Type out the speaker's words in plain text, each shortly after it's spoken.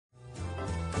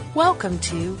Welcome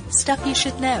to Stuff You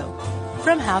Should Know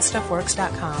from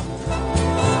HowStuffWorks.com.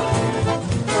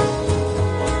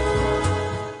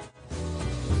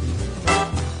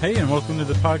 Hey, and welcome to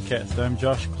the podcast. I'm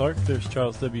Josh Clark. There's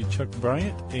Charles W. Chuck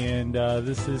Bryant, and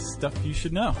this is Stuff You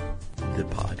Should Know. The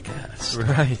podcast.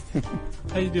 Right.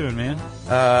 How you doing, man?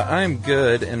 I'm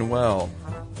good and well.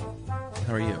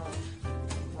 How are you?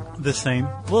 The same.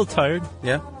 A little tired.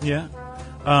 Yeah? Yeah.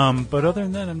 But other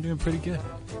than that, I'm doing pretty good.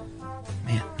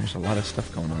 Man, there's a lot of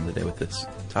stuff going on today with this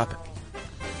topic.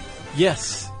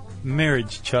 Yes.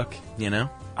 Marriage, Chuck. You know?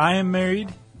 I am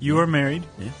married. You are married.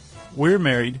 Yeah. We're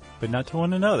married, but not to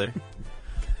one another.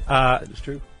 That is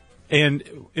true. And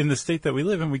in the state that we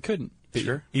live in, we couldn't.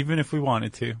 Sure. Even if we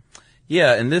wanted to.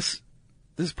 Yeah, and this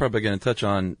is probably going to touch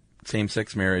on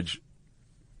same-sex marriage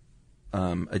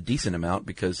a decent amount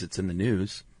because it's in the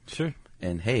news. Sure.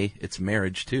 And hey, it's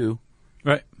marriage too.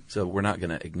 Right. So we're not going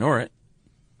to ignore it.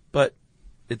 But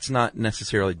it's not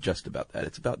necessarily just about that.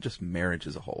 It's about just marriage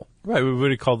as a whole. Right. We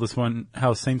would have called this one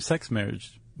How Same-Sex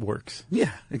Marriage Works.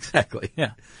 Yeah, exactly.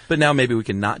 Yeah. But now maybe we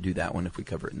can not do that one if we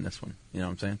cover it in this one. You know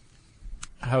what I'm saying?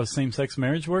 How same-sex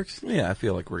marriage works? Yeah, I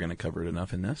feel like we're going to cover it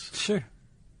enough in this. Sure.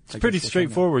 It's I pretty guess that's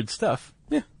straightforward stuff.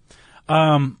 Yeah.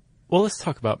 Well, let's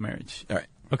talk about marriage. All right.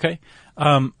 Okay?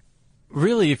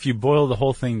 Really, if you boil the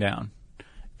whole thing down,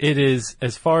 it is,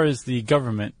 as far as the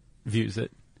government views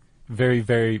it, very,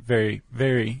 very, very,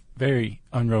 very, very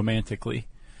unromantically.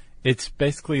 It's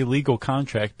basically a legal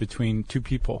contract between two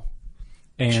people.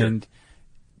 And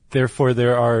therefore,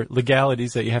 there are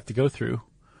legalities that you have to go through.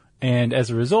 And as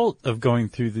a result of going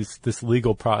through this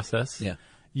legal process,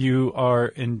 you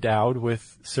are endowed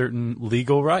with certain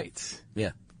legal rights.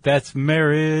 Yeah. That's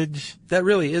marriage. That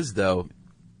really is, though.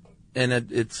 And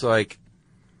it's like,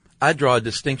 I draw a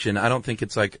distinction. I don't think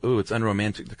it's like, ooh, it's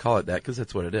unromantic to call it that, because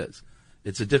that's what it is.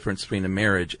 It's a difference between a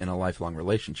marriage and a lifelong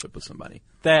relationship with somebody.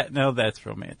 That's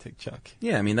romantic, Chuck.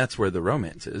 Yeah, I mean, that's where the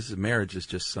romance is. Marriage is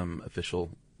just some official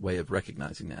way of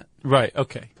recognizing that. Right,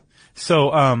 okay.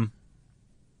 So,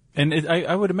 and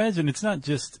I would imagine it's not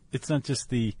just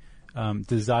the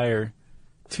desire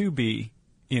to be,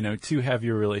 to have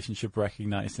your relationship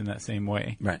recognized in that same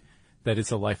way. Right. That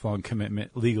it's a lifelong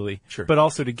commitment legally. Sure. But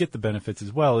also to get the benefits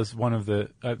as well is one of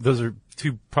the, those are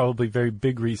two probably very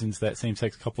big reasons that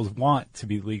same-sex couples want to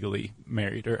be legally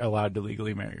married or allowed to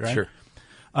legally marry, right? Sure.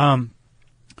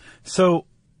 So,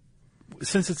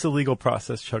 since it's a legal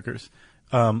process, Chuckers,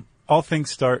 all things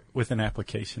start with an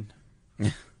application.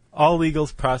 All legal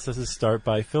processes start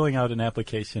by filling out an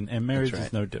application, and marriage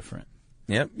is no different.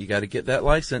 Yep, you got to get that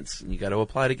license. You got to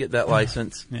apply to get that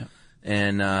license. Yeah.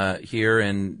 And here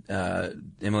in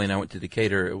Emily and I went to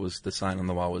Decatur. It was the sign on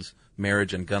the wall was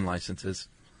marriage and gun licenses.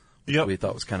 Yep. We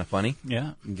thought was kind of funny. Yeah.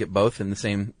 You can get both in the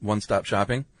same one-stop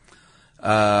shopping.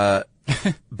 But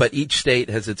each state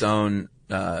has its own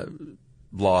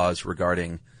laws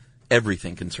regarding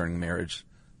everything concerning marriage,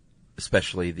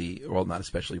 especially not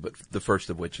especially, but the first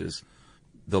of which is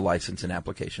the license and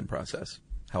application process.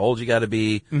 How old you got to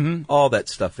be, all that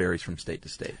stuff varies from state to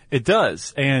state. It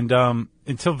does. And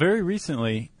until very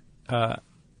recently,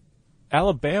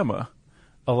 Alabama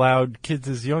allowed kids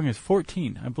as young as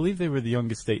 14. I believe they were the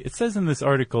youngest state. It says in this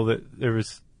article that there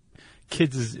was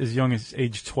kids as young as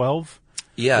age 12.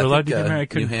 Yeah, were allowed to get married. I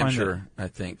couldn't New Hampshire, find it. I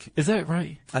think. Is that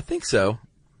right? I think so.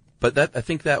 But I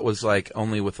think that was like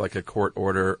only with like a court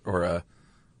order or a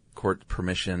court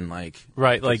permission, like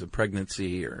a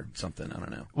pregnancy or something. I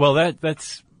don't know. Well,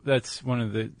 that's one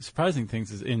of the surprising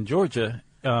things is in Georgia,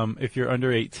 if you're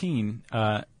under 18,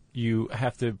 you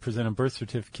have to present a birth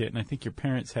certificate, and I think your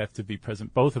parents have to be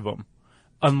present, both of them,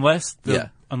 unless the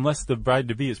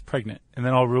bride-to-be is pregnant, and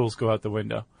then all rules go out the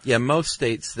window. Yeah, most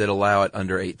states that allow it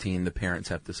under 18, the parents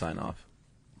have to sign off.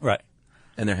 Right.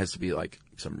 And there has to be like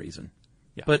some reason.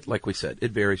 Yeah. But like we said,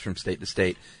 it varies from state to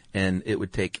state, and it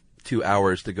would take 2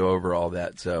 hours to go over all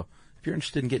that. So if you're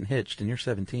interested in getting hitched and you're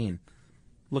 17,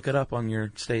 look it up on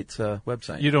your state's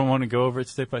website. You don't want to go over it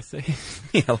state by state?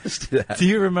 Yeah, let's do that. Do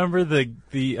you remember the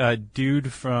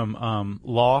dude from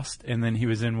Lost, and then he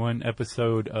was in one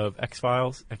episode of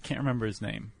X-Files? I can't remember his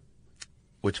name.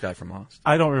 Which guy from Lost?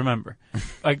 I don't remember.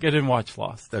 I didn't watch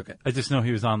Lost. Okay. I just know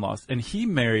he was on Lost. And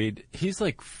he's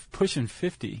like pushing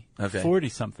 50,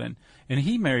 40-something, and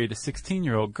he married a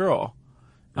 16-year-old girl.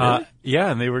 Really?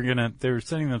 Yeah, and they were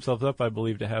setting themselves up, I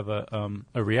believe, to have a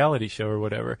reality show or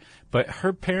whatever. But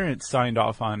her parents signed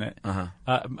off on it.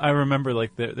 I remember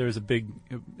like there was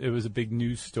it was a big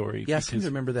news story. Yeah, I seem to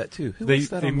remember that too. Who they was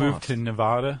that they on moved Lost? to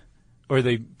Nevada, or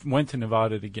they went to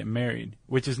Nevada to get married,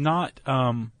 which is not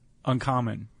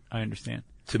uncommon, I understand.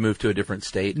 To move to a different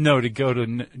state? No, to go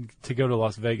to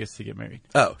Las Vegas to get married.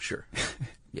 Oh, sure.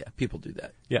 Yeah, people do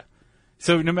that. Yeah.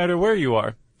 So no matter where you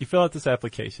are, you fill out this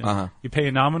application. Uh-huh. You pay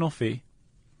a nominal fee.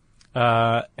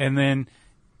 And then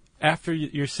after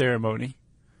your ceremony,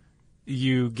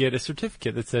 you get a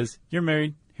certificate that says, you're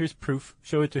married. Here's proof.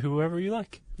 Show it to whoever you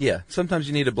like. Yeah, sometimes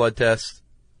you need a blood test.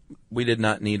 We did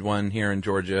not need one here in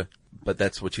Georgia, but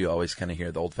that's what you always kind of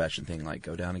hear, the old-fashioned thing, like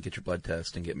go down and get your blood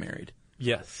test and get married.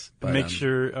 Yes. But, Make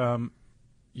sure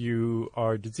you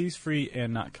are disease-free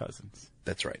and not cousins.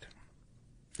 That's right.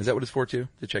 Is that what it's for, too?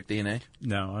 To check DNA?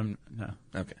 No.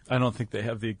 Okay. I don't think they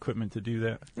have the equipment to do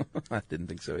that. I didn't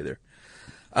think so either.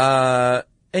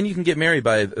 And you can get married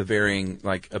by varying,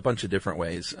 like, a bunch of different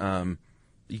ways.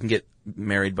 You can get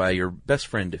married by your best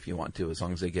friend if you want to, as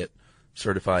long as they get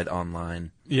certified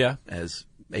online Yeah. as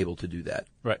able to do that.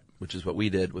 Right. Which is what we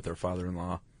did with our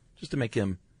father-in-law, just to make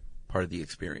him part of the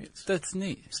experience. That's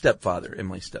neat. Stepfather,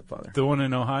 Emily's stepfather. The one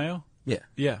in Ohio? Yeah.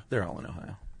 Yeah. They're all in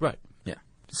Ohio. Right. Yeah.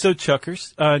 So,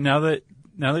 Chuckers, now that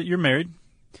you're married,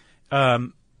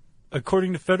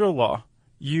 according to federal law,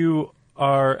 you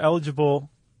are eligible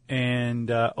and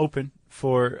open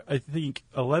for, I think,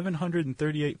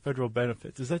 1,138 federal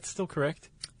benefits. Is that still correct?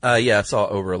 Yeah, I saw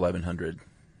over 1,100.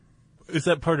 Is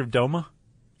that part of DOMA?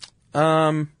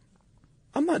 I'm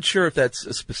not sure if that's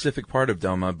a specific part of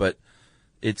DOMA, but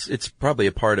it's probably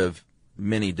a part of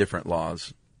many different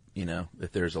laws. You know,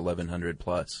 if there's 1,100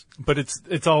 plus. But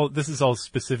this is all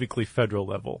specifically federal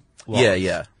level laws. Yeah,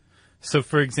 yeah. So,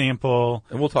 for example,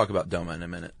 And we'll talk about DOMA in a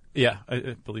minute. yeah,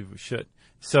 I believe we should.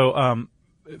 So,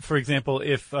 for example,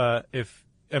 if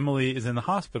Emily is in the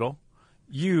hospital,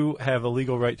 you have a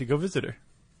legal right to go visit her.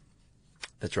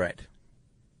 That's right.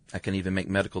 I can even make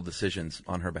medical decisions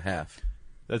on her behalf.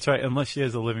 That's right, unless she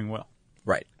has a living will.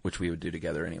 Right, which we would do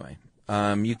together anyway.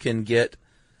 You can get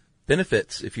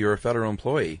benefits if you're a federal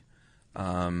employee.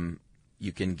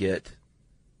 You can get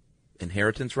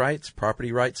inheritance rights,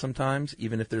 property rights sometimes,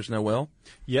 even if there's no will.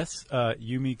 Yes,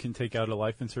 Yumi can take out a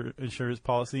life insurance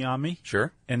policy on me,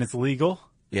 Sure. and it's legal.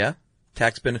 Yeah.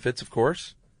 Tax benefits, of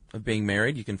course, of being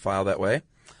married. You can file that way.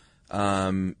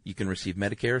 You can receive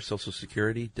Medicare, Social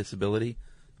Security, disability,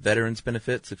 veterans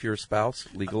benefits if you're a spouse,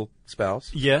 legal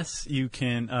spouse. Yes, you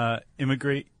can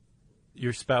immigrate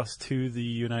your spouse to the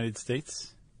United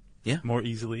States. Yeah. More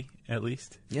easily, at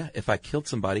least. Yeah. If I killed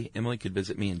somebody, Emily could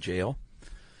visit me in jail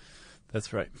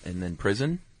That's right. and then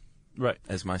prison Right.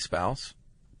 as my spouse.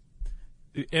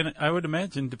 And I would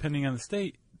imagine, depending on the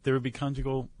state, there would be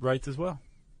conjugal rights as well.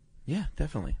 Yeah,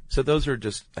 definitely. So those are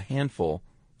just a handful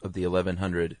of the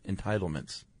 1,100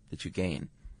 entitlements that you gain.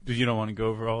 You don't want to go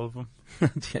over all of them?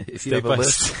 If you State have a by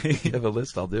list, state. if you have a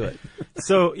list, I'll do it.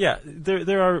 So, yeah,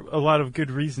 there are a lot of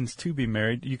good reasons to be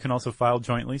married. You can also file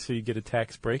jointly, so you get a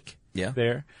tax break Yeah.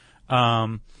 there.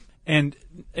 And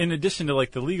in addition to,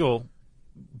 like, the legal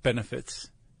benefits,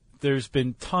 there's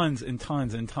been tons and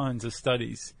tons and tons of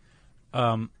studies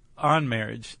on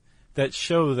marriage that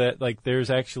show that, like,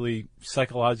 there's actually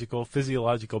psychological,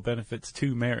 physiological benefits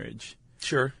to marriage.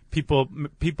 Sure.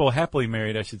 People happily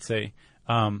married, I should say,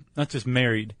 not just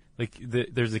married. Like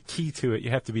there's a key to it.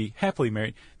 You have to be happily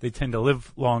married. They tend to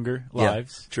live longer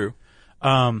lives. Yeah, true.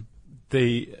 A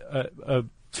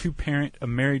two-parent, a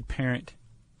married parent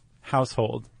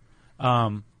household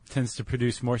tends to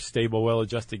produce more stable,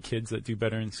 well-adjusted kids that do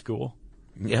better in school.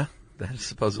 Yeah, that is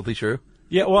supposedly true.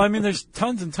 Yeah, well, I mean, there's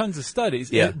tons and tons of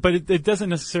studies. Yeah. But it doesn't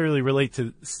necessarily relate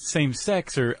to same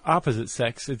sex or opposite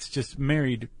sex. It's just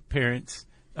married parents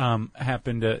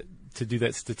happen to do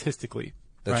that statistically.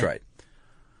 That's right.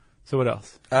 So what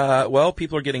else? Well,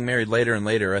 people are getting married later and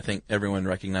later. I think everyone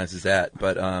recognizes that.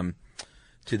 But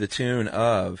to the tune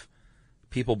of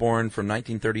people born from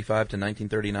 1935 to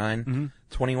 1939,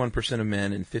 21% of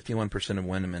men and 51% of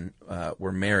women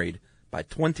were married by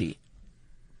 20.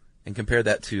 And compare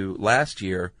that to last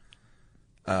year,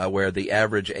 where the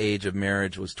average age of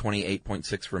marriage was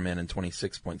 28.6 for men and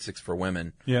 26.6 for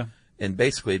women. Yeah. And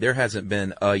basically, there hasn't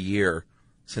been a year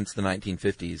since the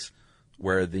 1950s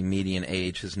where the median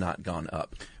age has not gone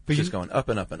up. It's just going up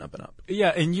and up and up and up.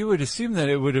 Yeah, and you would assume that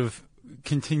it would have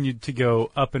continued to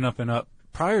go up and up and up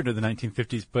prior to the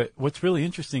 1950s. But what's really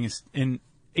interesting is in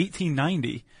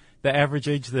 1890, the average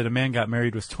age that a man got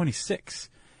married was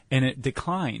 26, and it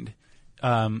declined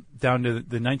down to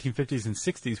the 1950s and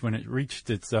 60s when it reached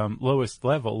its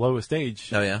lowest age.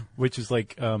 Oh, yeah? Which is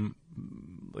like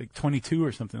 22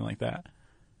 or something like that.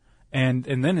 And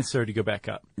then it started to go back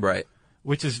up. Right.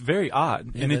 Which is very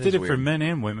odd. Yeah, and it that did is it for weird. men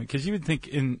and women. Because you would think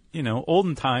in,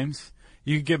 olden times,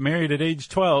 you could get married at age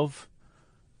 12,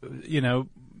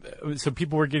 so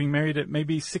people were getting married at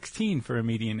maybe 16 for a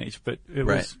median age, but it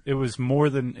Right.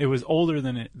 was older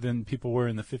than people were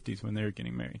in the 50s when they were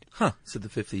getting married. Huh. So the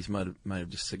 50s might have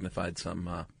just signified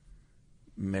some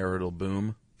marital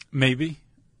boom. Maybe,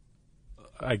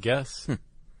 I guess.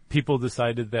 People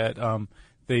decided that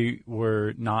they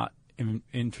were not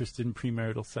interested in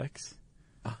premarital sex.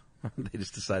 They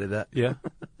just decided that. Yeah.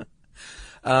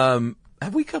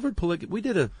 Have we covered polygamy? We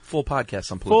did a full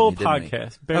podcast on Full polygamy, didn't we?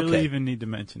 podcast. Barely Okay. even need to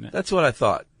mention it. That's what I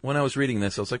thought. When I was reading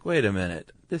this, I was like, wait a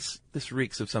minute. This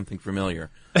reeks of something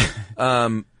familiar.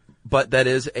 But that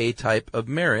is a type of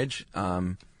marriage.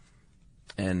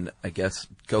 And I guess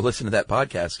go listen to that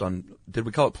podcast on, did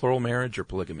we call it plural marriage or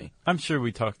polygamy? I'm sure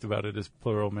we talked about it as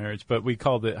plural marriage, but we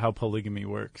called it how polygamy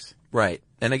works. Right.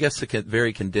 And I guess the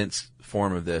very condensed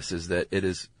form of this is that it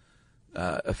is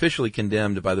officially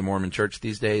condemned by the Mormon Church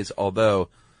these days, although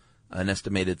an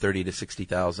estimated 30 to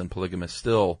 60,000 polygamists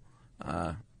still,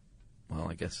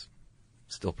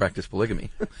 still practice polygamy.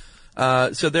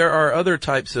 So there are other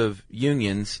types of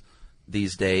unions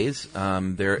these days.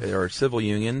 There are civil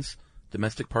unions,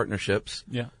 domestic partnerships,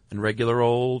 Yeah. and regular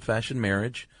old-fashioned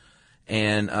marriage.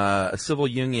 And a civil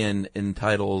union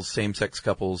entitles same-sex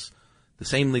couples the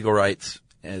same legal rights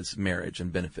as marriage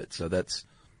and benefits. So that's,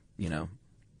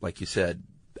 like you said,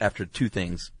 after two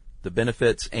things, the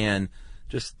benefits and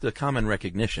just the common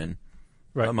recognition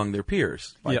Right. among their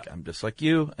peers. Like, Yeah. I'm just like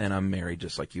you, and I'm married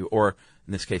just like you. Or,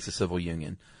 in this case, a civil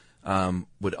union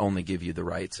would only give you the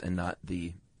rights and not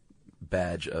the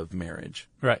badge of marriage.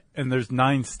 Right. And there's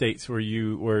 9 states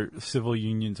where civil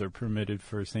unions are permitted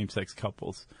for same-sex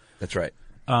couples. That's right.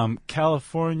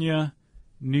 California,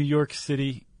 New York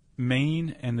City,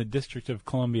 Maine, and the District of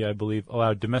Columbia, I believe,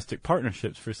 allow domestic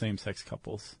partnerships for same-sex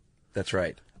couples. That's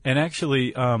right. And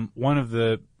actually, one of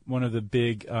the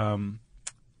big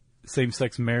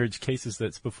same-sex marriage cases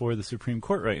that's before the Supreme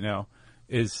Court right now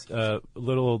is a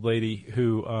little old lady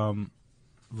who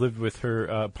lived with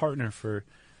her partner for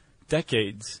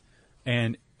decades,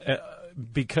 and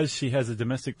because she has a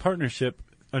domestic partnership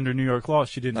under New York law,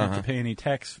 she didn't have to pay any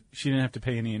tax. She didn't have to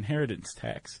pay any inheritance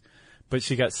tax, but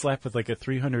she got slapped with like a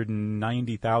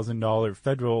 $390,000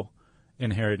 federal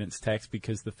inheritance tax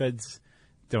because the feds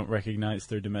don't recognize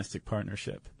their domestic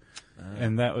partnership.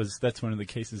 And that's one of the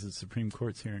cases the Supreme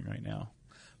Court's hearing right now.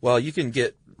 Well, you can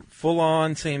get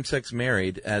full-on same-sex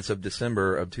married as of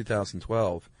December of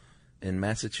 2012 in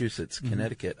Massachusetts,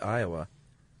 Connecticut, Iowa,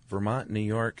 Vermont, New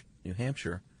York, New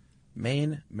Hampshire,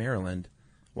 Maine, Maryland,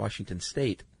 Washington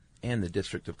State, and the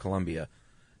District of Columbia.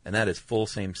 And that is full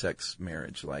same-sex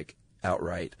marriage, like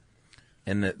outright.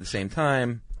 And at the same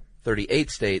time,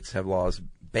 38 states have laws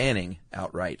banning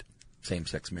outright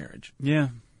same-sex marriage. Yeah.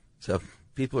 So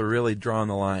people are really drawing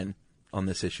the line on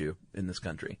this issue in this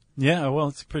country, Yeah, well,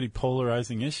 it's a pretty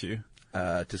polarizing issue.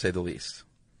 to say the least.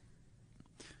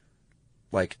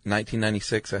 Like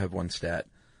 1996, I have one stat.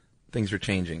 Things are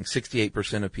changing. 68%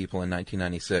 of people in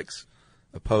 1996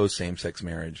 opposed same-sex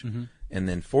marriage, and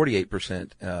then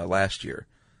 48% last year.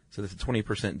 So that's a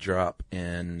 20% drop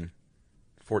in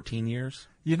 14 years.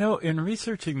 In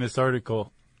researching this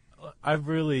article, I've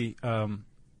really found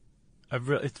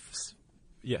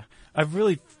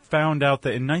out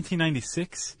that in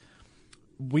 1996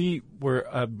 we were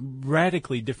a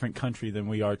radically different country than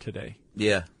we are today.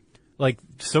 Yeah. Like,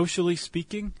 socially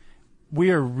speaking,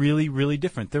 we are really, really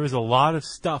different. There was a lot of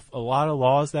stuff, a lot of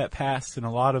laws that passed, and a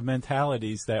lot of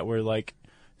mentalities that were, like,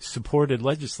 supported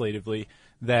legislatively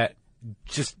that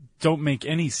just don't make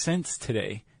any sense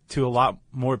today to a lot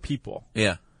more people.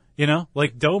 Yeah.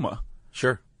 Like DOMA.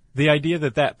 Sure. The idea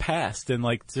that passed and,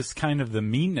 like, just kind of the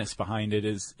meanness behind it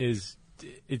is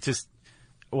it just,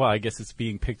 well, I guess it's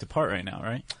being picked apart right now,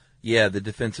 right? Yeah, the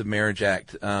Defense of Marriage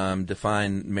Act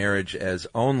defined marriage as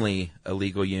only a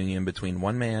legal union between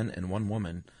one man and one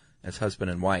woman as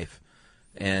husband and wife.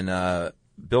 And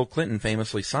Bill Clinton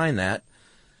famously signed that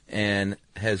and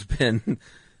has been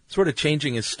sort of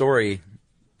changing his story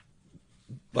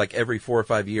like every 4 or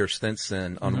 5 years since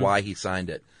then on why he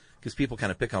signed it. Because people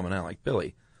kind of pick on him now, like,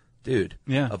 Billy, dude,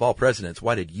 Yeah. of all presidents,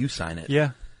 why did you sign it?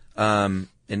 Yeah.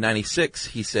 In 96,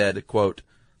 he said, quote,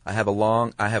 I have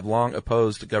long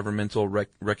opposed governmental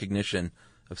recognition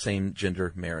of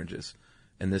same-gender marriages,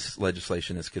 and this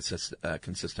legislation is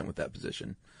consistent with that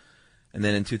position. And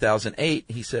then in 2008,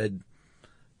 he said,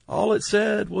 all it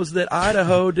said was that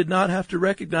Idaho did not have to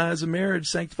recognize a marriage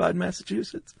sanctified in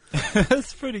Massachusetts.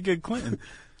 That's pretty good, Clinton.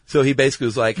 So he basically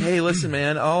was like, hey, listen,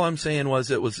 man, all I'm saying was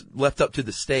it was left up to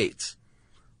the states,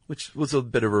 which was a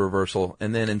bit of a reversal.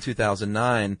 And then in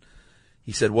 2009,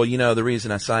 he said, well, the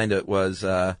reason I signed it was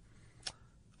I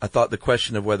thought the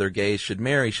question of whether gays should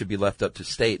marry should be left up to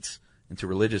states to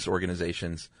religious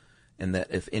organizations, and that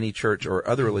if any church or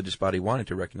other religious body wanted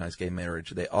to recognize gay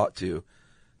marriage, they ought to.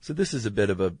 So this is a bit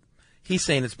of a, he's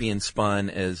saying it's being spun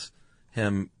as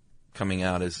him coming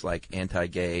out as like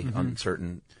anti-gay on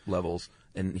certain levels.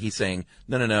 And he's saying,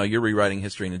 no, you're rewriting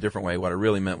history in a different way. What I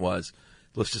really meant was,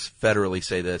 let's just federally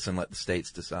say this and let the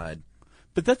states decide.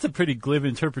 But that's a pretty glib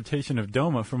interpretation of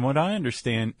DOMA. From what I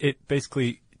understand, it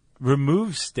basically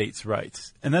removes states'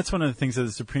 rights. And that's one of the things that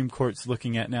the Supreme Court's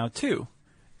looking at now, too,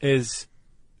 is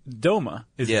DOMA.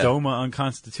 Is DOMA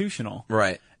unconstitutional?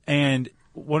 Right. And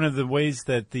one of the ways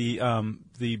that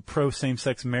the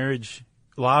pro-same-sex marriage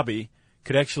lobby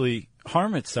could actually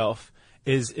harm itself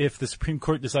is if the Supreme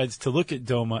Court decides to look at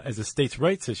DOMA as a states'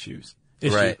 rights issue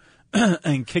Right.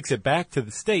 and kicks it back to the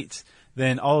states,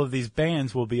 then all of these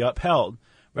bans will be upheld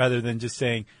rather than just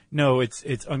saying, no, it's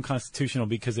unconstitutional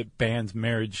because it bans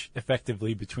marriage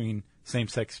effectively between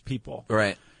same-sex people.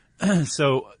 Right.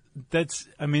 So that's,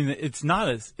 I mean, it's not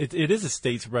it is a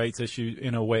states' rights issue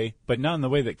in a way, but not in the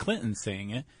way that Clinton's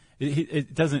saying it.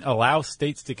 It doesn't allow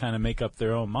states to kind of make up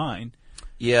their own mind.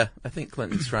 Yeah, I think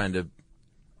Clinton's trying to,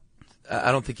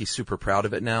 I don't think he's super proud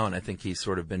of it now, and I think he's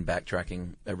sort of been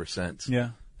backtracking ever since.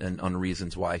 Yeah. And on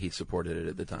reasons why he supported it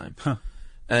at the time. Huh.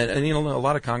 And you know, a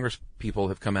lot of Congress people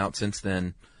have come out since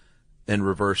then and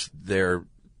reversed their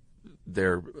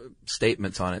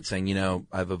statements on it, saying, you know,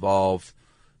 I've evolved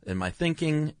in my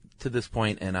thinking to this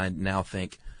point, and I now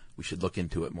think we should look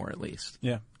into it more at least.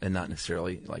 Yeah. And not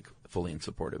necessarily like fully in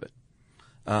support of it.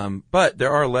 But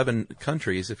there are 11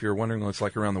 countries, if you're wondering what it's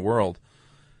like around the world,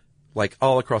 like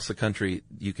all across the country,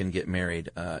 you can get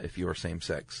married if you are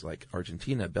same-sex, like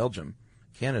Argentina, Belgium,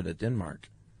 Canada, Denmark,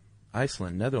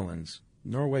 Iceland, Netherlands,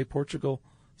 Norway, Portugal,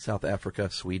 South Africa,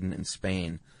 Sweden, and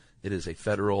Spain. It is a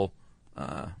federal,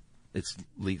 it's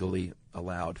legally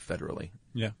allowed federally.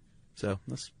 Yeah. So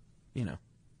let's, you know,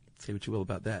 say what you will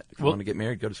about that. If you Well, want to get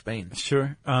married, go to Spain.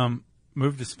 Sure.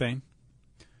 Move to Spain.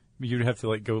 You'd have to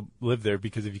like go live there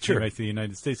because if you came back to the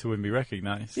United States, it wouldn't be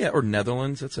recognized. Yeah, or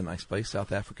Netherlands. That's a nice place.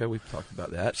 South Africa. We've talked about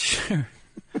that. Sure.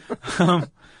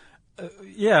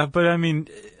 Yeah, but I mean,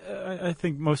 I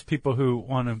think most people who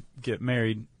want to get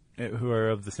married, who are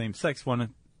of the same sex, want to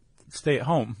stay at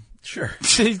home. Sure.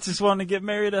 They just want to get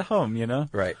married at home, you know?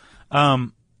 Right.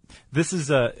 This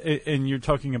is and you're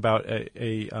talking about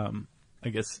I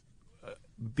guess,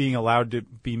 being allowed to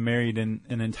be married in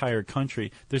an entire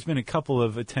country. There's been a couple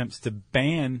of attempts to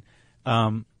ban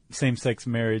same-sex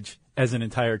marriage as an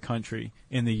entire country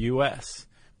in the U.S.,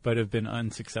 but have been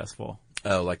unsuccessful.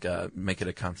 Oh, like make it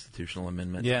a constitutional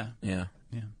amendment. Yeah. Yeah.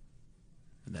 Yeah.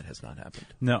 That has not happened.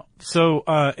 No. So,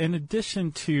 in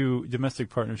addition to domestic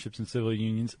partnerships and civil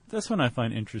unions, that's one I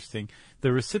find interesting.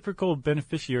 The reciprocal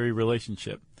beneficiary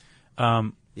relationship,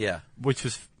 Yeah. which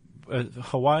was a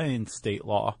Hawaiian state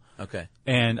law. Okay.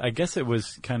 And I guess it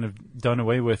was kind of done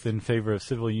away with in favor of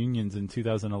civil unions in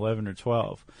 2011 or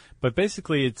 12. But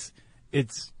basically,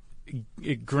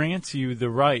 it grants you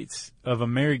the rights of a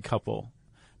married couple,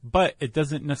 but it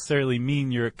doesn't necessarily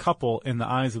mean you're a couple in the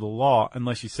eyes of the law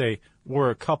unless you say we're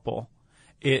a couple.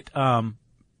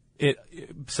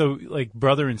 So like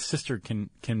brother and sister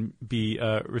can be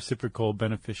reciprocal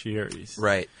beneficiaries.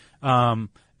 Right.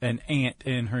 An aunt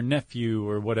and her nephew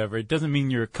or whatever. It doesn't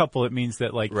mean you're a couple. It means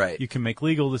that like Right. you can make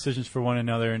legal decisions for one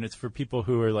another, and it's for people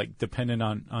who are like dependent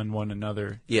on one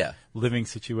another. Yeah. Living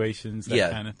situations,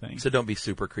 that kind of thing. So don't be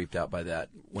super creeped out by that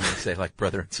when they say like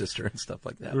brother and sister and stuff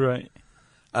like that. Right.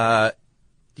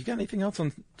 You got anything else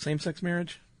on same-sex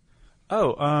marriage?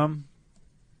 Oh,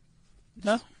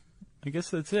 no. I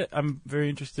guess that's it. I'm very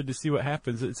interested to see what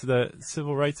happens. It's the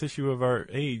civil rights issue of our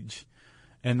age.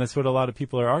 And that's what a lot of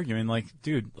people are arguing. Like,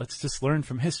 dude, let's just learn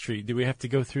from history. Do we have to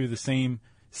go through the same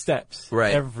steps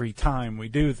every time we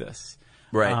do this?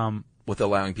 Right. With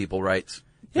allowing people rights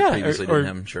that Yeah, previously or didn't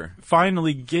have them, sure.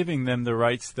 finally giving them the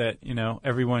rights that, you know,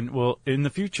 everyone will in the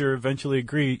future eventually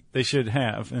agree they should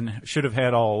have and should have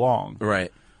had all along.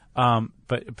 Right.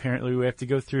 But apparently we have to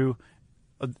go through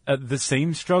the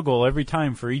same struggle every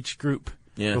time for each group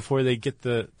before they get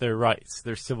their rights,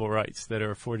 their civil rights that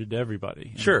are afforded to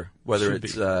everybody. Sure. Whether Should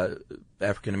it's be.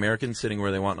 African Americans sitting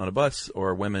where they want on a bus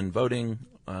or women voting.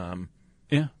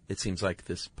 Yeah. It seems like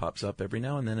this pops up every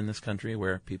now and then in this country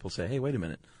where people say, hey, wait a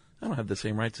minute. I don't have the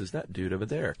same rights as that dude over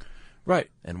there. Right.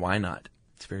 And why not?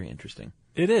 It's very interesting.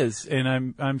 It is.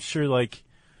 And I'm sure like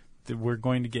that we're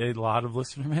going to get a lot of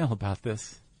listener mail about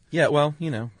this. Yeah, well, you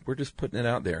know, we're just putting it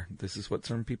out there. This is what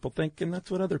some people think, and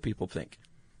that's what other people think.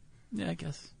 Yeah, I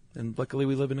guess. And luckily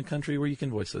we live in a country where you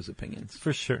can voice those opinions.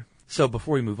 For sure. So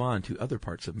before we move on to other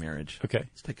parts of marriage, Okay.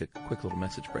 let's take a quick little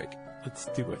message break. Let's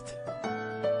do it.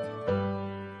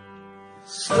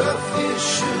 Stuff you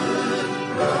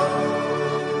should know.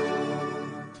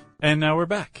 And now we're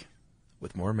back.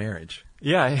 With more marriage.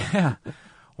 Yeah.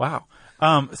 Wow.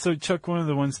 So Chuck, one of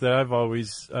the ones that I've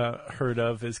always heard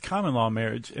of is common law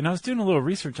marriage, and I was doing a little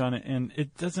research on it, and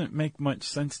it doesn't make much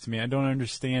sense to me. I don't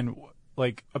understand.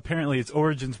 Like, apparently, its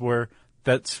origins were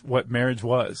that's what marriage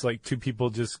was. Like, two people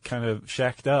just kind of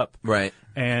shacked up, Right.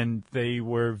 and they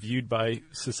were viewed by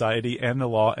society and the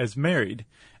law as married.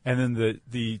 And then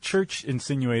the church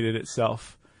insinuated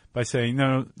itself by saying,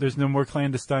 no, there's no more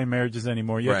clandestine marriages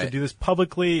anymore. You have to Right. do this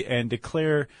publicly and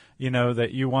declare, that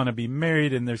you want to be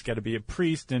married, and there's got to be a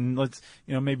priest, and let's,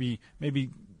 maybe,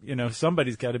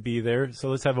 somebody's got to be there, so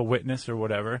let's have a witness or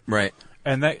whatever. Right.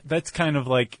 And that's kind of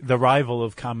like the rival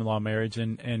of common law marriage,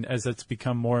 and as it's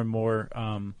become more and more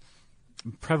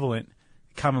prevalent,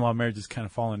 common law marriage has kind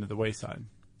of fallen to the wayside.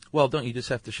 Well, don't you just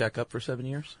have to shack up for 7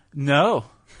 years? No.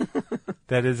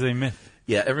 That is a myth.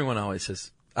 Yeah, everyone always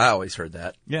says, I always heard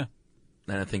that. Yeah.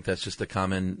 And I think that's just a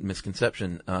common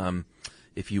misconception.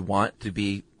 If you want to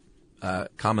be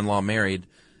common law married,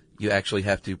 you actually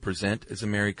have to present as a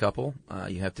married couple.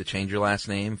 You have to change your last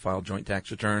name, file joint tax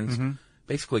returns,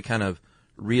 basically kind of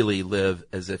really live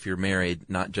as if you're married,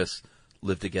 not just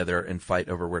live together and fight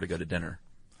over where to go to dinner.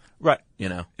 Right.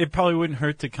 It probably wouldn't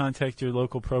hurt to contact your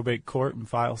local probate court and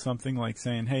file something like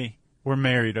saying, hey, we're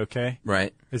married, okay?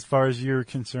 Right. As far as you're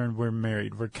concerned, we're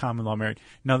married. We're common law married.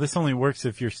 Now, this only works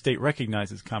if your state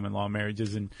recognizes common law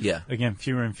marriages, and again,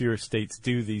 fewer and fewer states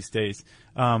do these days.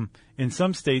 In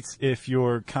some states, if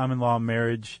your common law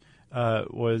marriage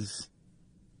was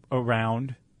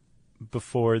around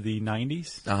before the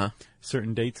 90s,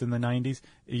 certain dates in the 90s,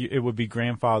 it would be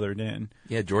grandfathered in.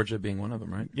 Yeah, Georgia being one of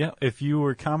them, right? Yeah, if you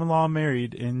were common law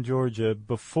married in Georgia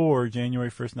before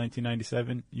January 1st,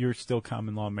 1997, you're still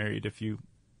common law married if you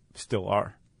still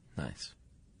are. Nice.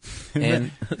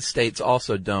 And states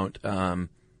also don't,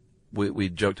 we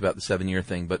joked about the 7-year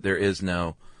thing, but there is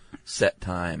no set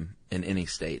time in any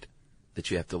state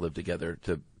that you have to live together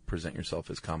to present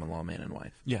yourself as common law man and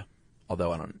wife. Yeah.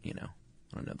 Although I don't know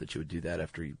that you would do that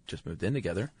after you just moved in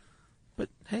together. But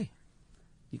hey,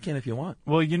 you can if you want.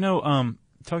 Well,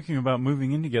 talking about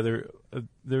moving in together,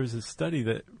 there was a study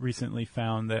that recently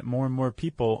found that more and more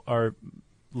people are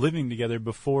living together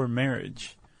before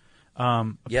marriage.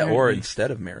 Or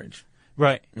instead of marriage.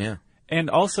 Right. Yeah. And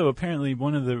also, apparently,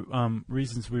 one of the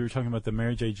reasons we were talking about the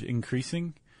marriage age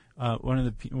increasing, one of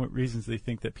the reasons they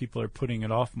think that people are putting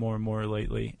it off more and more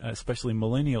lately, especially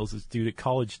millennials, is due to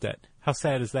college debt. How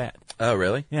sad is that? Oh,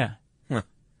 really? Yeah. Huh.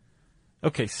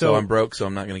 Okay, so I'm broke, so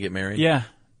I'm not going to get married? Yeah.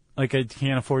 Like, I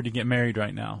can't afford to get married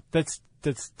right now. That's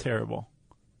terrible.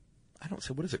 I don't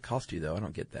say, what does it cost you, though? I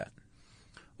don't get that.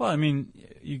 Well, I mean,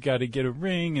 you got to get a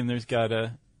ring, and there's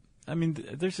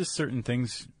just certain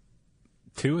things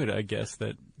to it, I guess,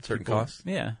 that certain costs?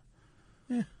 Yeah.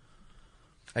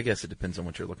 I guess it depends on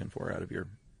what you're looking for out of your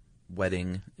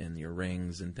wedding and your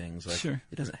rings and things. Like, sure.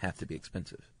 It doesn't have to be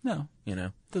expensive. No.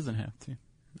 It doesn't have to.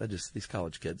 These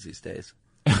college kids these days.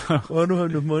 Well, I don't have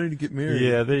enough money to get married.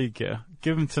 Yeah, there you go.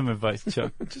 Give them some advice,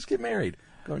 Chuck. Just get married.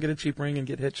 Go and get a cheap ring and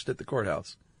get hitched at the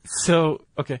courthouse. So,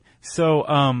 okay. So,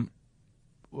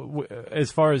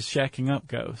 as far as shacking up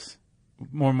goes,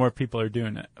 more and more people are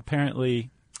doing it. Apparently,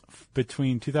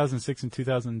 between 2006 and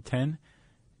 2010,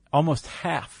 almost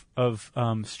half of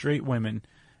straight women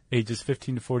ages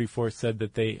 15 to 44 said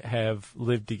that they have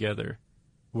lived together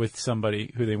with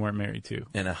somebody who they weren't married to.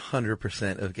 And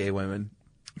 100% of gay women.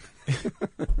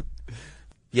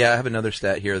 Yeah, I have another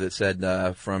stat here that said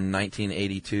from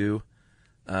 1982,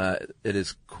 it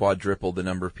has quadrupled the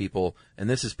number of people, and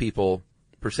this is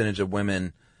percentage of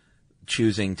women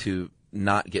choosing to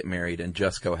not get married and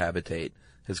just cohabitate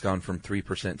has gone from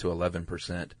 3% to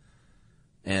 11%.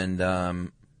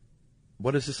 And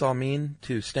what does this all mean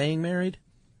to staying married?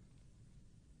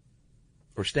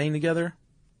 Or staying together?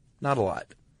 Not a lot.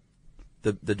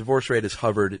 The divorce rate has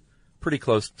hovered pretty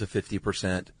close to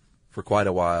 50% for quite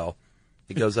a while.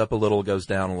 It goes up a little, goes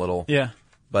down a little. Yeah.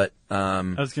 But I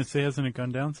was going to say, hasn't it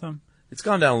gone down some? It's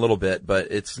gone down a little bit,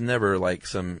 but it's never like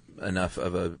enough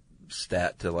of a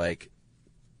stat to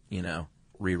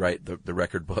rewrite the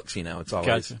record books. It's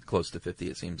always close to 50,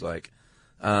 it seems like.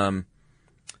 And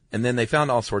then they found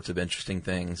all sorts of interesting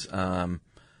things.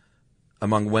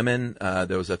 Among women,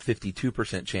 there was a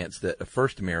 52% chance that a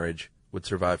first marriage would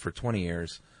survive for 20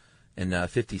 years, and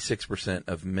 56%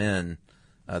 of men,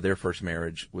 their first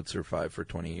marriage would survive for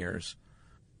 20 years.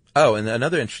 Oh, and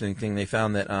another interesting thing, they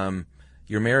found that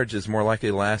your marriage is more likely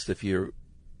to last if you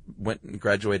went and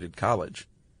graduated college.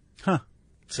 Huh.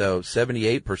 So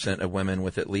 78% of women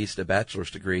with at least a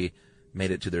bachelor's degree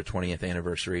made it to their 20th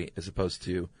anniversary, as opposed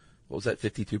to what was that,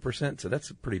 52%? So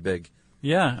that's pretty big.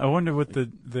 Yeah, I wonder what the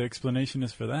explanation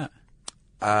is for that.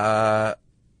 I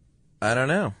don't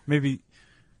know. Maybe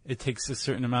it takes a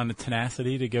certain amount of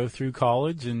tenacity to go through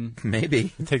college, and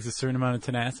Maybe. it takes a certain amount of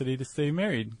tenacity to stay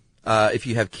married. If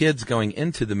you have kids going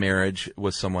into the marriage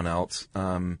with someone else,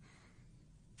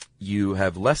 you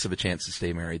have less of a chance to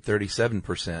stay married.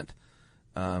 37%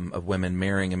 of women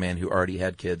marrying a man who already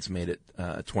had kids made it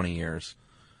 20 years.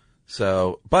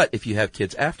 So, but if you have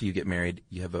kids after you get married,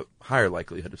 you have a higher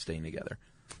likelihood of staying together.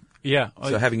 Yeah.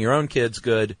 So having your own kids,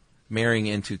 good. Marrying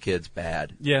into kids,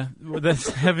 bad. Yeah, well, that's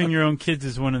having your own kids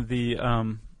is one of the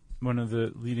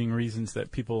leading reasons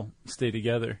that people stay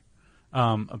together.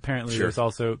 Apparently, Sure. there's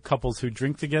also couples who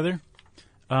drink together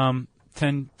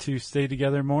tend to stay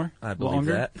together more. I believe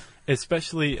longer, that.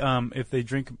 especially if they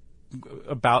drink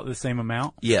about the same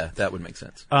amount. Yeah, that would make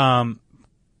sense.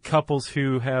 Couples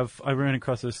who have, I ran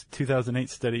across this 2008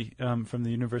 study from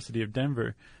the University of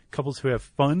Denver. Couples who have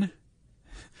fun.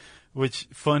 Which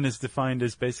fun is defined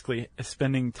as basically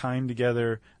spending time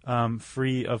together,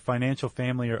 free of financial,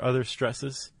 family, or other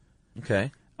stresses.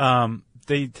 Okay.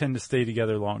 They tend to stay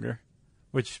together longer,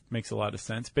 which makes a lot of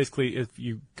sense. Basically, if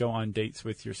you go on dates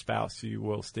with your spouse, you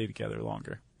will stay together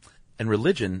longer. And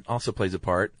religion also plays a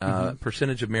part.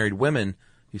 Percentage of married women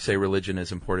who say religion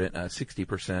is important,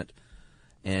 60%.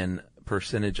 And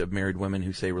percentage of married women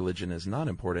who say religion is not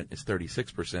important is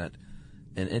 36%.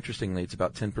 And interestingly, it's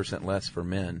about 10% less for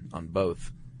men on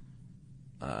both,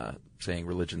 saying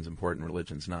religion's important,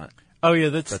 religion's not. Oh yeah,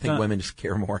 that's. So I think women just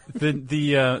care more.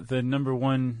 The number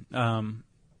one,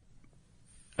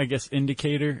 I guess,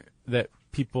 indicator that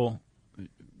people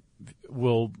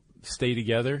will stay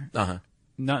together,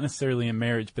 not necessarily in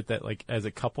marriage, but that like as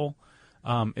a couple,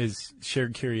 is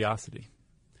shared curiosity.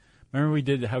 Remember we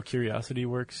did How Curiosity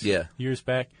Works? Yeah. Years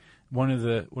back. One of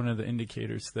the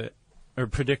indicators that. Or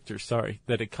predictors, sorry,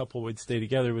 that a couple would stay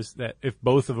together was that if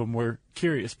both of them were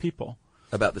curious people.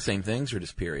 About the same things or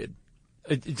just period?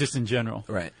 Just in general.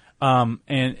 Right.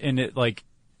 And it like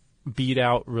beat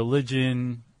out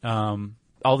religion,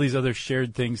 all these other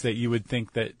shared things that you would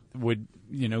think that would,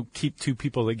 keep two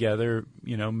people together,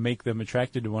 make them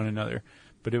attracted to one another.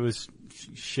 But it was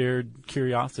shared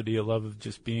curiosity, a love of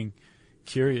just being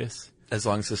curious. As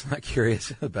long as it's not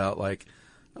curious about like,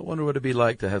 I wonder what it'd be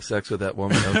like to have sex with that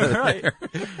woman over Right.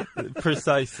 there.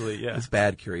 Precisely, yeah. It's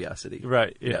bad curiosity.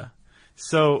 Right, yeah.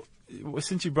 So,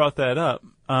 since you brought that up,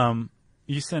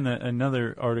 you sent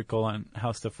another article on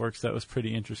How Stuff Works that was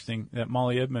pretty interesting that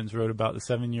Molly Edmonds wrote about the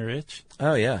 7-year itch.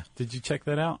 Oh, yeah. Did you check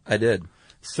that out? I did.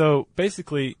 So,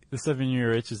 basically, the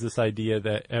 7-year itch is this idea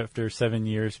that after 7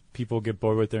 years, people get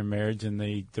bored with their marriage and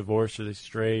they divorce or they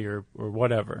stray or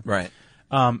whatever. Right.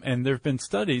 And there have been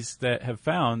studies that have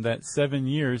found that 7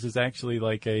 years is actually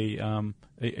like a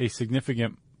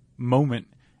significant moment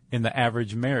in the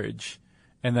average marriage,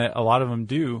 and that a lot of them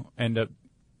do end up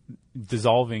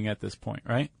dissolving at this point,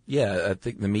 right? Yeah, I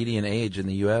think the median age in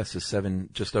the U.S. is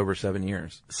just over 7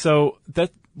 years. So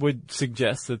that would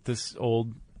suggest that this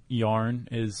old yarn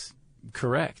is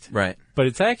correct. Right. But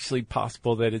it's actually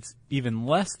possible that it's even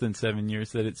less than 7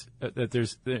 years, that it's that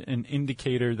there's an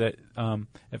indicator that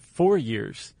at 4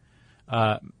 years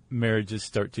marriages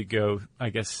start to go, I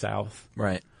guess, south.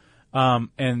 Right.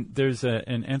 And there's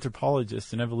an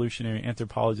anthropologist, an evolutionary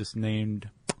anthropologist named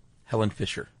Helen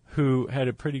Fisher, who had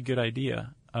a pretty good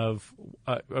idea of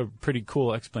a pretty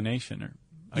cool explanation.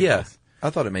 I yeah, guess.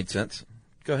 I thought it made sense.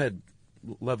 Go ahead,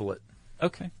 level it.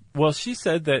 Okay. Well, she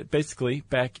said that basically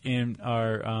back in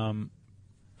our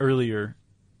earlier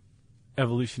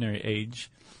evolutionary age,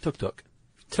 Tuk-Tuk's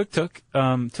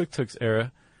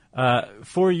era,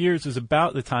 4 years was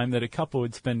about the time that a couple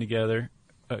would spend together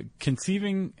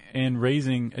conceiving and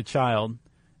raising a child,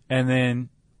 and then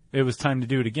it was time to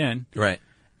do it again. Right.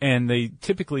 And they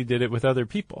typically did it with other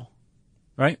people,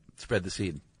 right? Spread the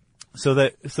seed.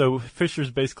 So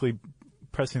Fisher's basically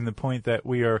pressing the point that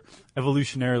we are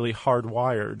evolutionarily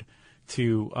hardwired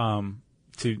to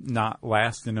not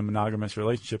last in a monogamous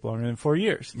relationship longer than 4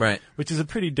 years. Right. Which is a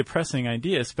pretty depressing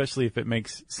idea, especially if it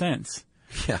makes sense.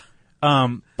 Yeah.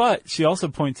 But she also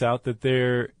points out that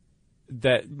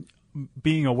that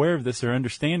being aware of this or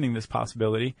understanding this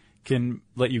possibility can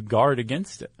let you guard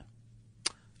against it.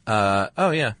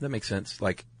 Oh yeah, that makes sense.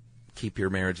 Like, keep your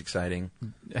marriage exciting.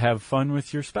 Have fun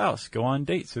with your spouse. Go on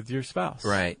dates with your spouse.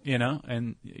 Right.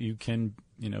 And you can,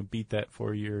 beat that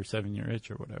 4 year or 7 year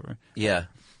itch or whatever. Yeah.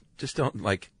 Just don't,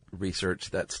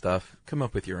 research that stuff. Come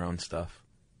up with your own stuff,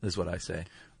 is what I say.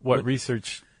 What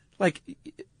research?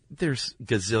 There's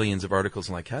gazillions of articles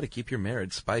on, how to keep your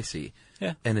marriage spicy.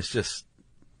 Yeah. And it's just,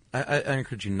 I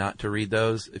encourage you not to read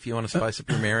those. If you want to spice up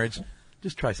your marriage,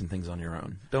 just try some things on your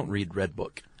own. Don't read Red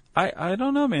Book. I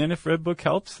don't know, man. If Red Book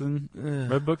helps, then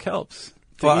Red Book helps.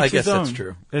 To Well, I each guess his that's own.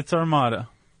 true. It's our motto.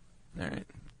 All right.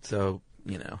 So,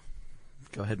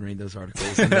 go ahead and read those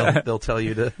articles, and they'll tell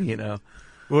you to,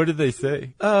 What did they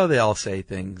say? Oh, they all say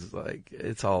things like,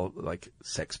 it's all like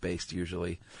sex-based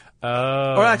usually.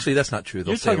 Oh. Or actually, that's not true.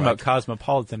 They'll You're say talking like, about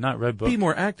Cosmopolitan, not Red Book. be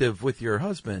more active with your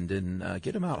husband and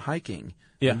get him out hiking.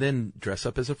 Yeah. And then dress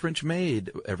up as a French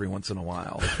maid every once in a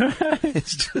while.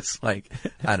 It's just like,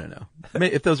 I don't know.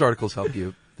 If those articles help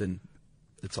you, then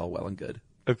it's all well and good.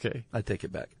 Okay. I take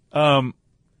it back. Well,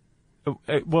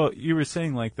 you were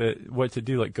saying like what to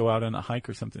do, like go out on a hike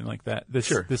or something like that.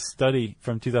 Sure. This study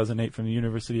from 2008 from the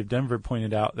University of Denver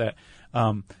pointed out that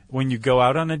when you go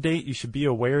out on a date, you should be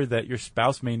aware that your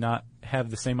spouse may not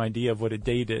have the same idea of what a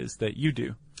date is that you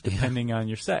do, depending on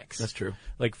your sex. That's true.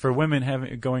 Like for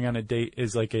women, going on a date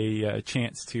is like a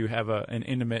chance to have an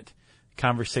intimate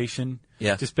conversation.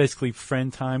 Yeah. Just basically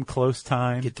friend time, close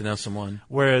time. Get to know someone.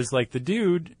 Whereas like the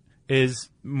dude is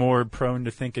more prone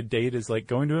to think a date is like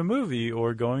going to a movie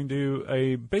or going to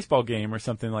a baseball game or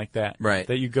something like that. Right.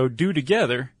 That you go do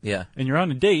together. Yeah. And you're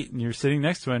on a date and you're sitting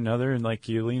next to one another and like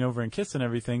you lean over and kiss and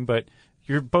everything, but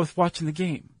you're both watching the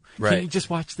game. Right. Can't you just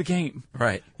watch the game?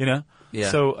 Right. You know?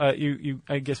 Yeah. So,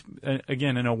 I guess,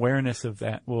 again, an awareness of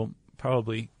that will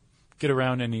probably get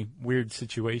around any weird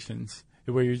situations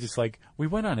where you're just like, we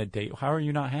went on a date. How are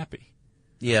you not happy?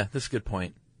 Yeah, that's a good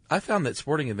point. I found that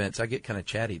sporting events, I get kind of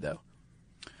chatty, though.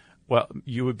 Well,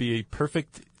 you would be a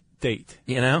perfect date.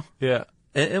 Yeah.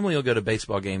 And Emily will go to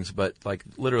baseball games, but like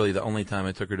literally the only time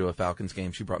I took her to a Falcons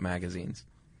game, she brought magazines.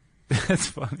 That's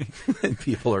funny. And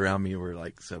people around me were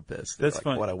like so pissed. That's like,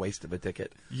 funny. What a waste of a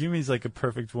ticket. Yumi's like a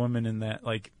perfect woman in that,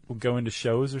 like, will go into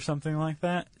shows or something like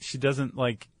that. She doesn't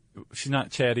she's not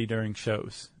chatty during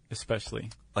shows,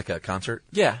 especially. Like a concert?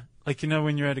 Yeah. Like,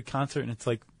 when you're at a concert and it's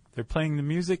like, they're playing the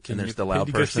music And there's you the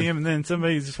loud go person. see them and then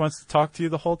somebody just wants to talk to you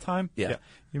the whole time. Yeah.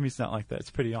 Yumi's not like that. It's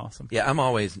pretty awesome. Yeah, I'm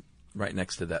always right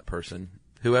next to that person.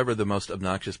 Whoever the most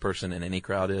obnoxious person in any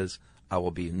crowd is, I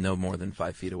will be no more than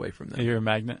 5 feet away from them. You're a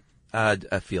magnet. I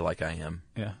feel like I am.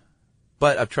 Yeah.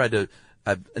 But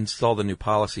I've installed a new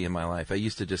policy in my life. I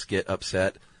used to just get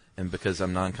upset, and because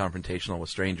I'm non-confrontational with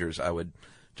strangers, I would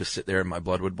just sit there and my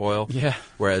blood would boil. Yeah.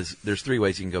 Whereas there's 3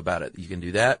 ways you can go about it. You can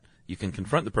do that. You can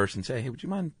confront the person and say, hey, would you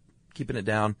mind keeping it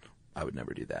down? I would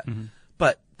never do that. Mm-hmm.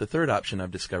 But the third option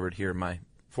I've discovered here in my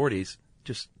 40s,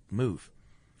 just move.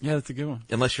 Yeah, that's a good one.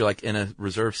 Unless you're like in a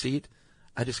reserve seat,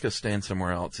 I just go stand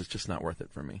somewhere else. It's just not worth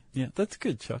it for me. Yeah, that's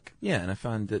good, Chuck. Yeah, and I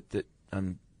find that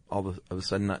I'm all of a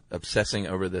sudden not obsessing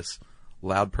over this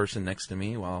loud person next to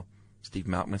me while Steve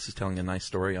Malkmus is telling a nice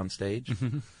story on stage.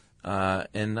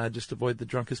 And I just avoid the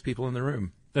drunkest people in the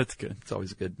room. That's good. It's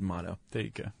always a good motto. There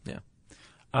you go. Yeah.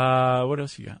 What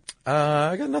else you got?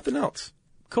 I got nothing else.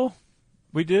 Cool.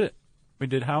 We did it. We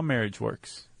did how marriage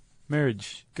works.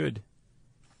 Marriage, good.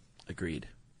 Agreed.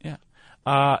 Yeah.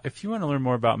 If you want to learn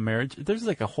more about marriage, there's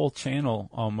like a whole channel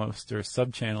almost, or a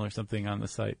sub-channel or something on the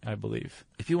site, I believe.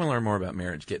 If you want to learn more about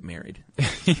marriage, get married.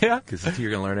 Yeah. Because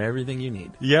you're going to learn everything you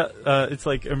need. Yeah, it's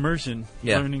like immersion,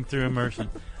 learning through immersion.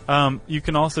 You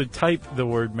can also type the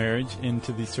word marriage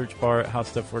into the search bar at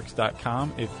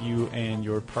howstuffworks.com if you and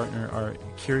your partner are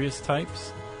curious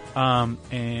types,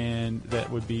 and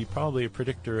that would be probably a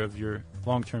predictor of your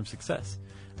long-term success.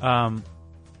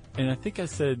 And I think I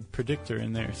said predictor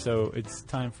in there, so it's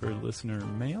time for listener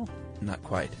mail? Not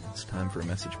quite. It's time for a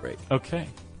message break. Okay,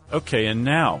 and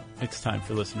now it's time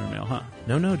for listener mail, huh?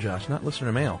 No, Josh, not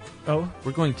listener mail. Oh?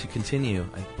 We're going to continue,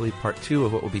 I believe, part 2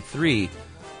 of what will be 3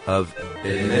 of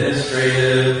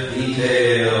Administrative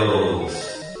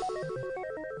Details.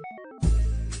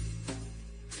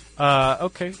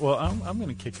 Okay, well, I'm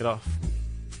going to kick it off.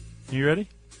 You ready?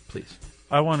 Please.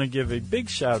 I want to give a big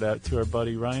shout-out to our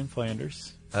buddy Ryan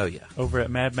Flanders. Oh, yeah. Over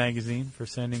at Mad Magazine for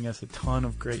sending us a ton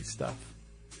of great stuff.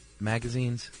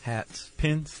 Magazines, hats,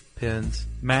 Pins, masks,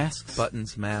 masks.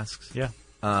 buttons, masks. Yeah.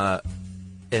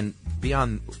 And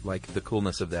beyond, like, the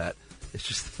coolness of that, it's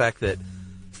just the fact that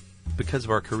because of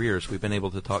our careers, we've been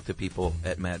able to talk to people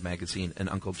at Mad Magazine and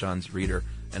Uncle John's Reader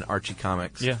and Archie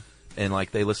Comics. Yeah. And,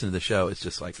 like, they listen to the show. It's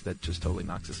just, like, that just totally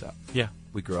knocks us out. Yeah.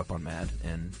 We grew up on Mad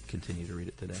and continue to read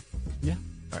it today. Yeah.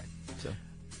 All right. So,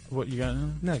 What you got?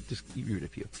 no, just you read a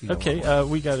few. You know Okay, what.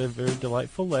 we got a very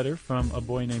delightful letter from a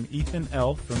boy named Ethan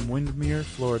L. from Windermere,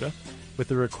 Florida,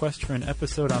 with a request for an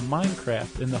episode on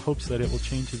Minecraft in the hopes that it will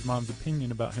change his mom's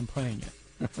opinion about him playing it.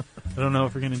 I don't know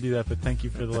if we're going to do that, but thank you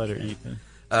for the letter, Ethan.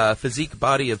 Physique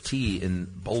Body of Tea in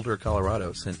Boulder,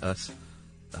 Colorado sent us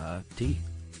tea.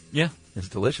 Yeah, It's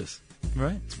delicious.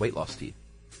 right. It's weight loss tea.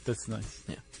 That's nice.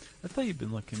 Yeah. I thought you'd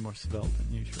been looking more svelte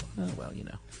than usual. Oh, well, you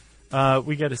know.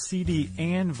 We got a CD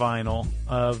and vinyl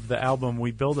of the album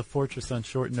We Build a Fortress on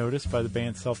Short Notice by the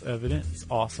band Self-Evident. It's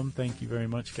awesome. Thank you very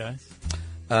much, guys.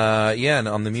 Yeah, and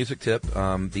on the music tip,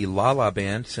 the La La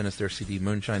Band sent us their CD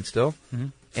Moonshine Still,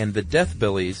 and the Death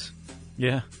Billies,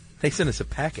 Yeah. they sent us a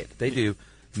packet. They do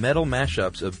metal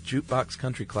mashups of jukebox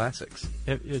country classics.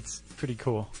 It's pretty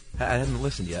cool. I haven't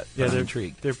listened yet. Yeah, but I'm they're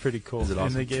intrigued. They're pretty cool. Is it awesome?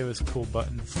 And they gave us cool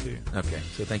buttons, too. Okay,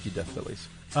 so thank you, Death Billies.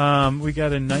 We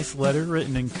got a nice letter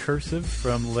written in cursive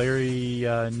from Larry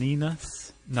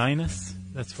Ninus.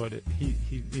 That's what it. He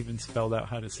even spelled out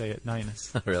how to say it.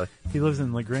 Ninus. Really? He lives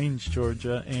in LaGrange,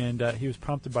 Georgia, and he was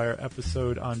prompted by our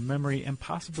episode on memory and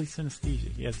possibly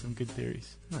synesthesia. He had some good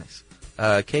theories. Nice.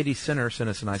 Katie Sinner sent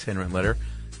us a nice handwritten letter.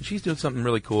 And she's doing something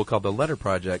really cool called the Letter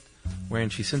Project, wherein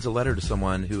she sends a letter to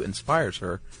someone who inspires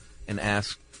her and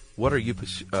asks, what are you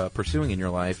pursuing in your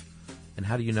life, and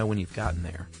how do you know when you've gotten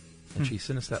there? And she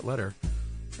sent us that letter.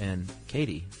 And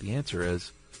Katie, the answer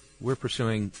is, we're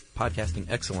pursuing podcasting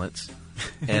excellence,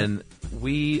 and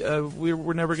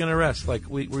we're never going to rest. Like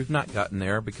we've not gotten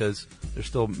there because there's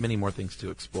still many more things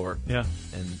to explore. Yeah.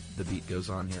 And the beat goes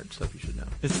on here. It's stuff you should know.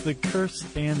 It's the curse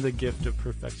and the gift of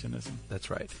perfectionism. That's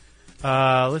right.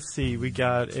 Let's see. We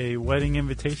got a wedding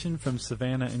invitation from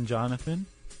Savannah and Jonathan.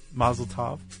 Mazel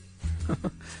tov.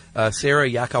 Sarah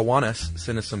Yakawanis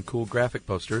sent us some cool graphic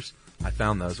posters. I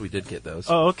found those. We did get those.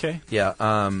 Oh, okay. Yeah,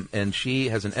 and she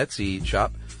has an Etsy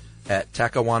shop at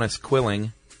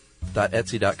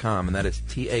takawanisquilling.etsy.com, and that is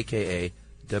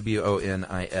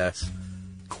TAKAWONIS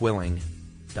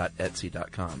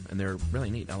quilling.etsy.com, and they're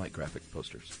really neat. I like graphic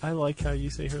posters. I like how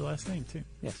you say her last name, too.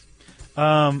 Yes.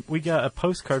 We got a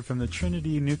postcard from the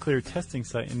Trinity Nuclear Testing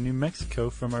Site in New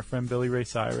Mexico from our friend Billy Ray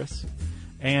Cyrus,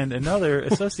 and another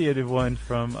associated one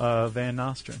from Van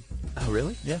Nostrand. Oh,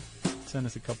 really? Yeah. Sent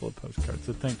us a couple of postcards,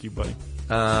 so thank you, buddy.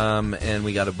 And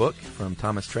we got a book from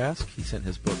Thomas Trask. He sent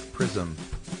his book, Prism,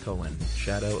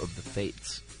 Shadow of the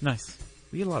Fates. Nice.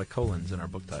 We get a lot of colons in our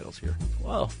book titles here.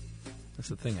 Well, That's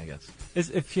the thing, I guess.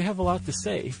 if you have a lot to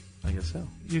say, I guess so.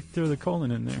 you throw the colon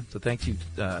in there. So thanks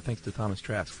to Thomas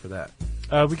Trask for that.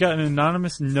 We got an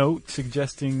anonymous note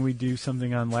suggesting we do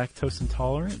something on lactose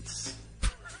intolerance.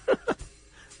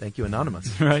 Thank you,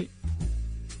 Anonymous. Right.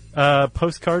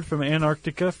 Postcard from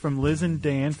Antarctica from Liz and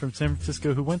Dan from San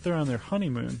Francisco who went there on their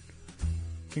honeymoon.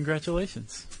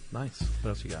 Congratulations. Nice. What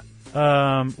else you got?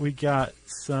 We got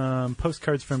some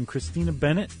postcards from Christina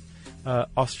Bennett,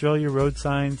 Australia Road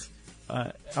Signs,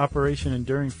 Operation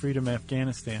Enduring Freedom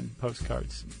Afghanistan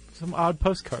postcards. Some odd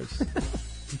postcards.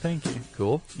 Thank you.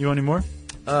 Cool. You want any more?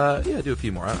 Yeah, do a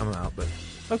few more. I'm out, but...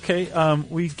 Okay,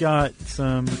 we got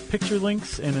some picture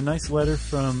links and a nice letter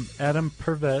from Adam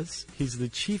Pervez. He's the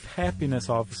Chief Happiness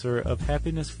Officer of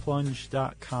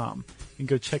happinessplunge.com. You can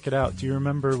go check it out. Do you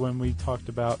remember when we talked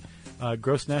about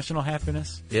gross national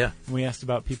happiness? Yeah. And we asked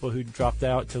about people who dropped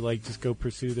out to just go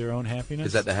pursue their own happiness?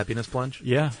 Is that the Happiness Plunge?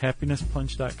 Yeah,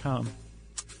 happinessplunge.com.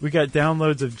 We got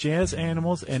downloads of Jazz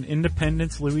Animals and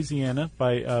Independence, Louisiana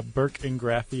by Burke and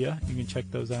Graphia. You can check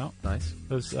those out. Nice.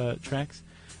 Those tracks.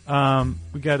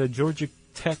 We got a Georgia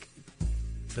Tech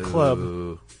Club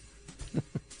Ooh.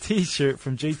 T-shirt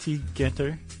from JT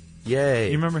Genter. Yay.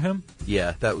 You remember him?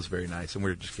 Yeah, that was very nice. And we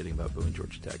were just kidding about booing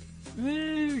Georgia Tech.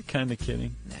 Kind of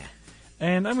kidding. Nah.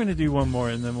 And I'm going to do one more,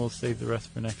 and then we'll save the rest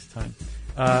for next time.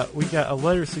 We got a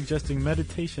letter suggesting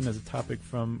meditation as a topic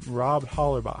from Rob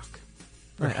Hollerbach.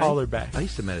 Or Right, Hollerback. I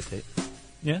used to meditate.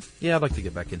 Yeah? Yeah, I'd like to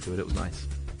get back into it. It was nice.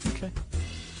 Okay.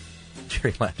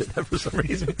 Jerry laughed at that for some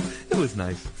reason. It was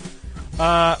nice.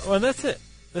 Well, that's it.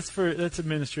 That's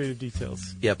administrative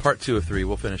details. Yeah, part 2 of 3.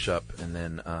 We'll finish up, and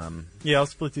then... Yeah, I'll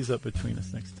split these up between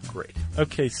us next time. Great.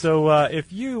 Okay, so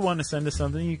if you want to send us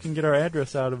something, you can get our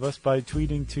address out of us by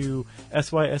tweeting to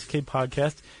SYSK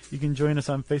Podcast. You can join us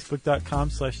on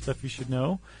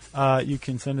Facebook.com/StuffYouShouldKnow. You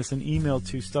can send us an email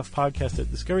to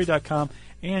StuffPodcast@Discovery.com.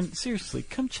 And seriously,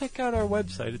 come check out our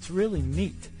website. It's really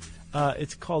neat.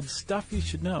 It's called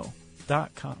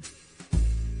StuffYouShouldKnow.com.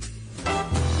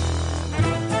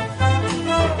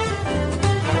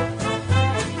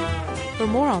 For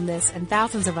more on this and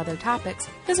thousands of other topics,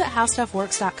 visit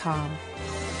HowStuffWorks.com.